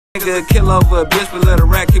Nigga kill over a bitch, but let a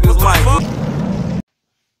rat keep his wife.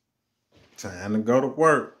 Time to go to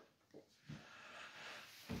work.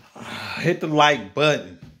 Hit the like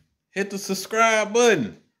button. Hit the subscribe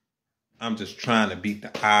button. I'm just trying to beat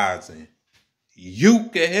the odds, and you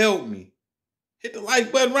can help me. Hit the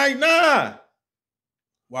like button right now.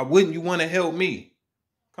 Why wouldn't you want to help me?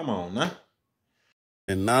 Come on, now.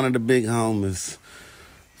 And none of the big homies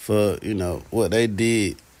for, you know, what they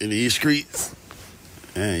did in these streets.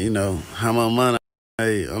 And, you know, how much money.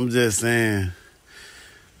 Hey, I'm just saying,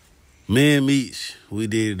 me and Meech, we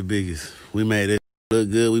did it the biggest. We made it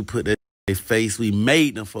look good. We put that in their face. We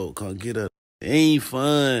made them folk come get up. It ain't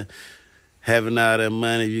fun having all that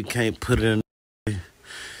money. You can't put it in.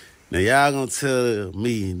 Now, y'all gonna tell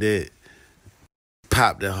me that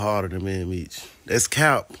Pop that harder than me and Meech. That's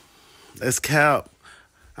cap. That's cap.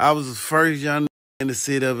 I was the first young in the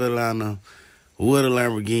city of Atlanta with a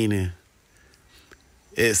Lamborghini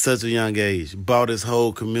at such a young age. Bought this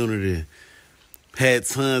whole community. Had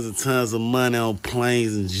tons and tons of money on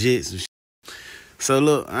planes and jets and shit. So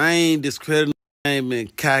look, I ain't discrediting, I ain't been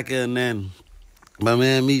cocky or nothing. But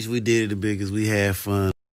man, Meech, we did it the biggest. We had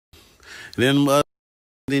fun. Then them other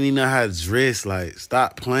didn't even know how to dress. Like,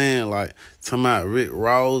 stop playing. Like, talking about Rick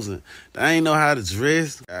Ross. And they ain't know how to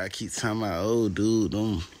dress. I keep talking about, oh, dude,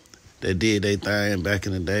 them that did their thing back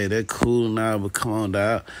in the day. They're cool now, but come on,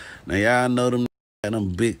 dog. Now, y'all know them had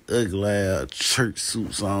them big, ugly church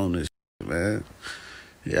suits on and shit, man.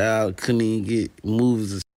 Y'all couldn't even get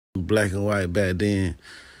movies in black and white back then.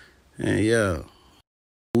 And, yeah,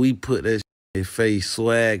 we put that shit in their face,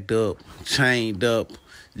 swagged up, chained up,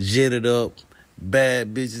 jetted up,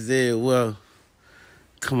 bad bitches everywhere.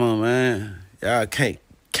 Come on, man. Y'all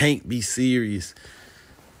can't be serious.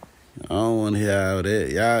 I don't want to hear all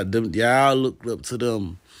that. Y'all looked up to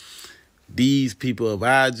them. These people of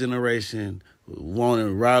our generation wanted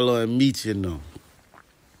Ralo and Meech in them.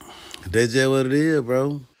 That's just what it is,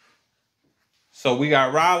 bro. So we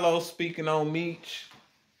got Ralo speaking on Meech.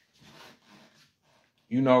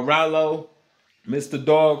 You know, Ralo, Mr.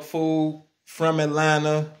 Dog Food from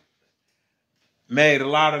Atlanta, made a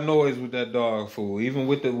lot of noise with that dog food, even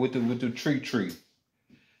with the tree.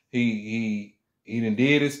 He done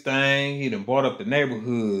did his thing. He done bought up the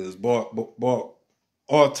neighborhoods, bought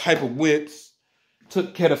all type of whips,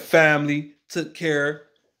 took care of the family, took care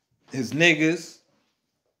of his niggas.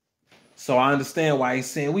 So I understand why he's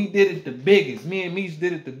saying we did it the biggest. Me and Meech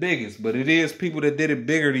did it the biggest, but it is people that did it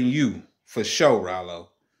bigger than you, for sure, Ralo.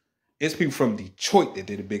 It's people from Detroit that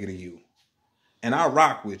did it bigger than you. And I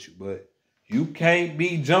rock with you, but you can't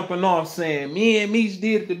be jumping off saying me and Meech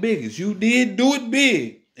did it the biggest. You did do it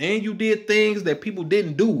big. And you did things that people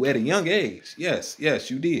didn't do at a young age. Yes,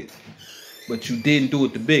 you did. But you didn't do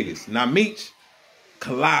it the biggest. Now, Meech,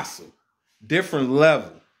 colossal. Different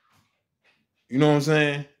level. You know what I'm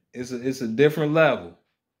saying? It's a different level.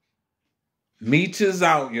 Meech is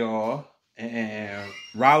out, y'all. And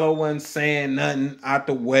Ralo wasn't saying nothing out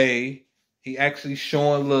the way. He actually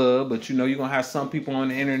showing love, but you know you're going to have some people on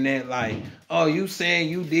the internet like, oh, you saying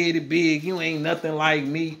you did it big. You ain't nothing like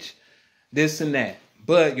Meech, this and that.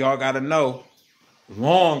 But y'all got to know,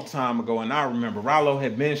 long time ago, and I remember Ralo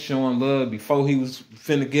had been showing love before he was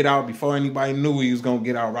finna get out, before anybody knew he was going to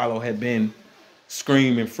get out. Ralo had been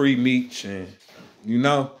screaming free Meech, and you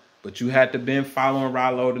know, but you had to been following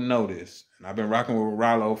Ralo to know this. And I've been rocking with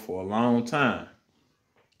Ralo for a long time.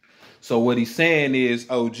 So what he's saying is,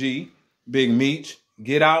 OG, Big Meech,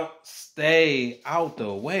 get out, stay out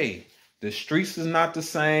the way. The streets is not the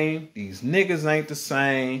same. These niggas ain't the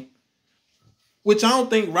same. Which I don't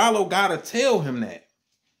think Ralo gotta tell him that.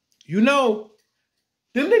 You know,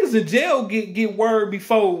 them niggas in jail get word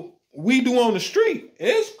before we do on the street.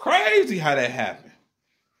 It's crazy how that happened.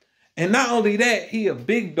 And not only that, he a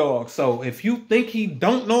big dog. So if you think he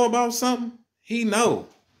don't know about something, he know.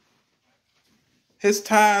 His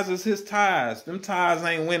ties is his ties. Them ties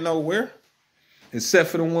ain't went nowhere. Except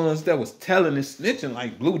for the ones that was telling and snitching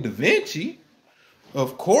like Blue Da Vinci.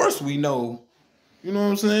 Of course we know. You know what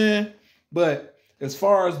I'm saying? But as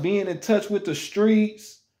far as being in touch with the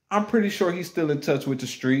streets, I'm pretty sure he's still in touch with the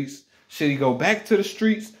streets. Should he go back to the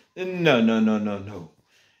streets? No.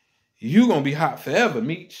 You gonna be hot forever,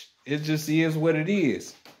 Meech. It just is what it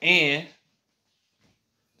is. And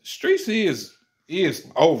the streets is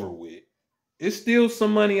over with. It's still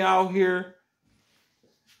some money out here,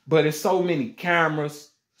 but it's so many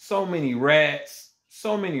cameras, so many rats,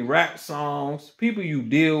 so many rap songs, people you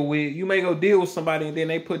deal with. You may go deal with somebody and then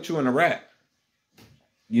they put you in a rap.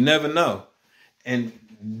 You never know. And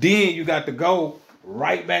then you got to go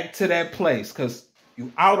right back to that place because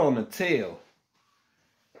you out on the tail.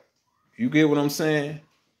 You get what I'm saying?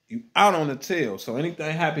 You out on the tail. So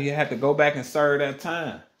anything happen, you had to go back and serve that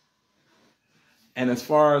time. And as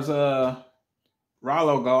far as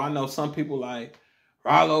Ralo go, I know some people like,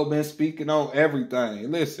 Ralo been speaking on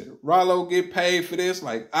everything. Listen, Ralo get paid for this,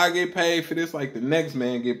 like I get paid for this, like the next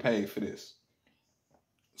man get paid for this.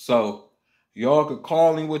 So y'all could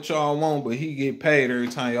call him what y'all want, but he get paid every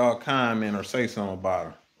time y'all comment or say something about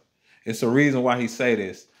him. It's a reason why he say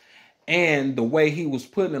this. And the way he was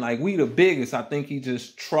putting it, like we the biggest, I think he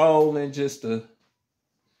just trolling just to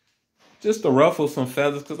ruffle some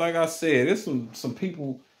feathers. Cause like I said, there's some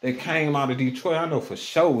people that came out of Detroit, I know for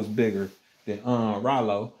sure was bigger than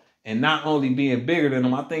Ralo. And not only being bigger than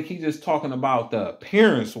him, I think he just talking about the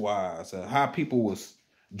appearance wise, how people was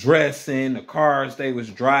dressing, the cars they was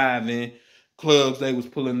driving, clubs they was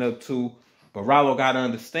pulling up to. But Ralo got to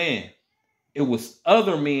understand, it was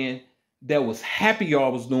other men that was happy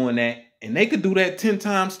y'all was doing that, and they could do that 10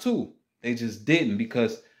 times too. They just didn't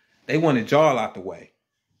because they wanted y'all out the way.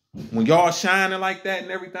 When y'all shining like that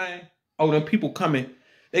and everything, oh, them people coming,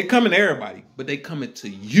 they coming to everybody, but they coming to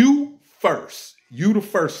you first. You the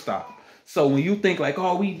first stop. So when you think like,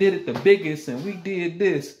 oh, we did it the biggest and we did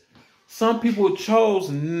this, some people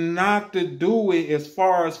chose not to do it as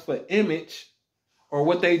far as for image or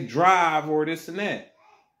what they drive or this and that.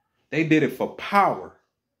 They did it for power,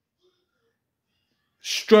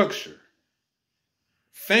 structure,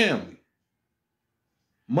 family,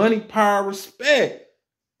 money, power, respect.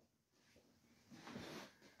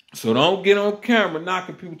 So don't get on camera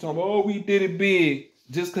knocking people talking about, oh, we did it big.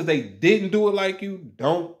 Just because they didn't do it like you,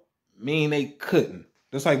 don't mean they couldn't.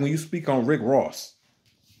 Just like when you speak on Rick Ross.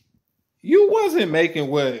 You wasn't making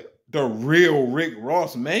what the real Rick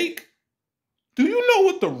Ross make. Do you know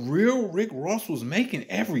what the real Rick Ross was making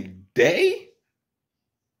every day?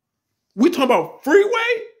 We talking about Freeway?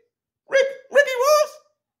 Ricky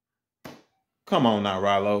Ross? Come on now,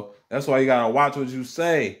 Ralo. That's why you gotta watch what you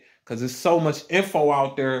say. Because there's so much info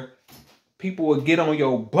out there. People will get on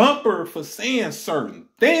your bumper for saying certain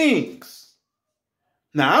things.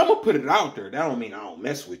 Now, I'm going to put it out there. That don't mean I don't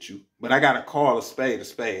mess with you. But I got to call a spade a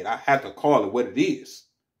spade. I have to call it what it is.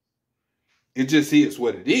 It just is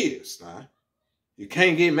what it is. Nah. You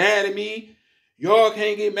can't get mad at me. Y'all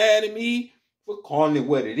can't get mad at me for calling it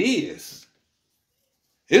what it is.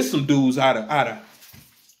 There's some dudes out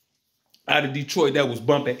of Detroit that was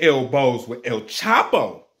bumping elbows with El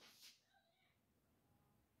Chapo.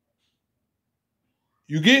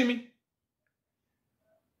 You get me?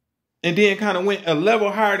 And then kind of went a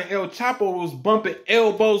level higher than El Chapo, was bumping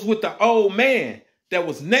elbows with the old man that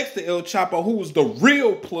was next to El Chapo, who was the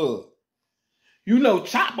real plug. You know,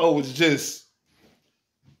 Chapo was just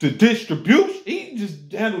the distribution. He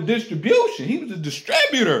just handled distribution. He was a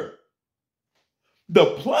distributor. The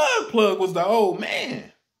plug was the old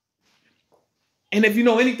man. And if you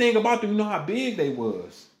know anything about them, you know how big they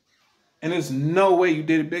was. And there's no way you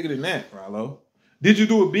did it bigger than that, Ralo. Did you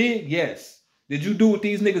do it big? Yes. Did you do what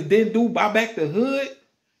these niggas didn't do? Buy back the hood?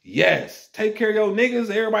 Yes. Take care of your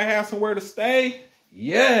niggas. Everybody have somewhere to stay?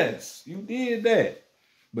 Yes. You did that.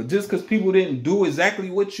 But just because people didn't do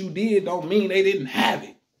exactly what you did don't mean they didn't have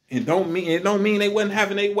it. It don't mean they wasn't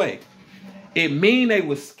having their way. It mean they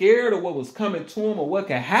was scared of what was coming to them or what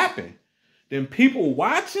could happen. Then people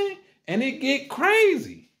watching and it get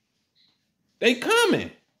crazy. They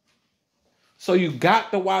coming. So you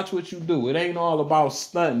got to watch what you do. It ain't all about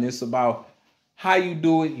stunting. It's about how you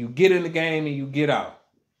do it. You get in the game and you get out.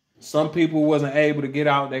 Some people wasn't able to get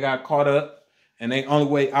out. They got caught up. And their only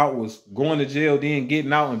way out was going to jail, then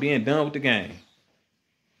getting out and being done with the game.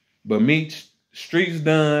 But Meech, streets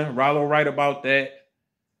done. Ralo right about that.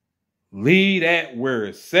 Leave that where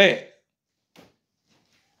it's at.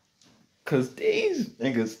 Because these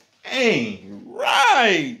niggas ain't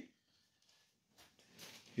right.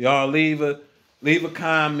 Y'all leave a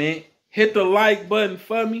comment. Hit the like button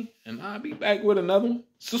for me. And I'll be back with another one.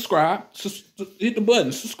 Subscribe. Hit the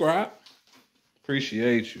button. Subscribe.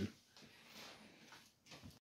 Appreciate you.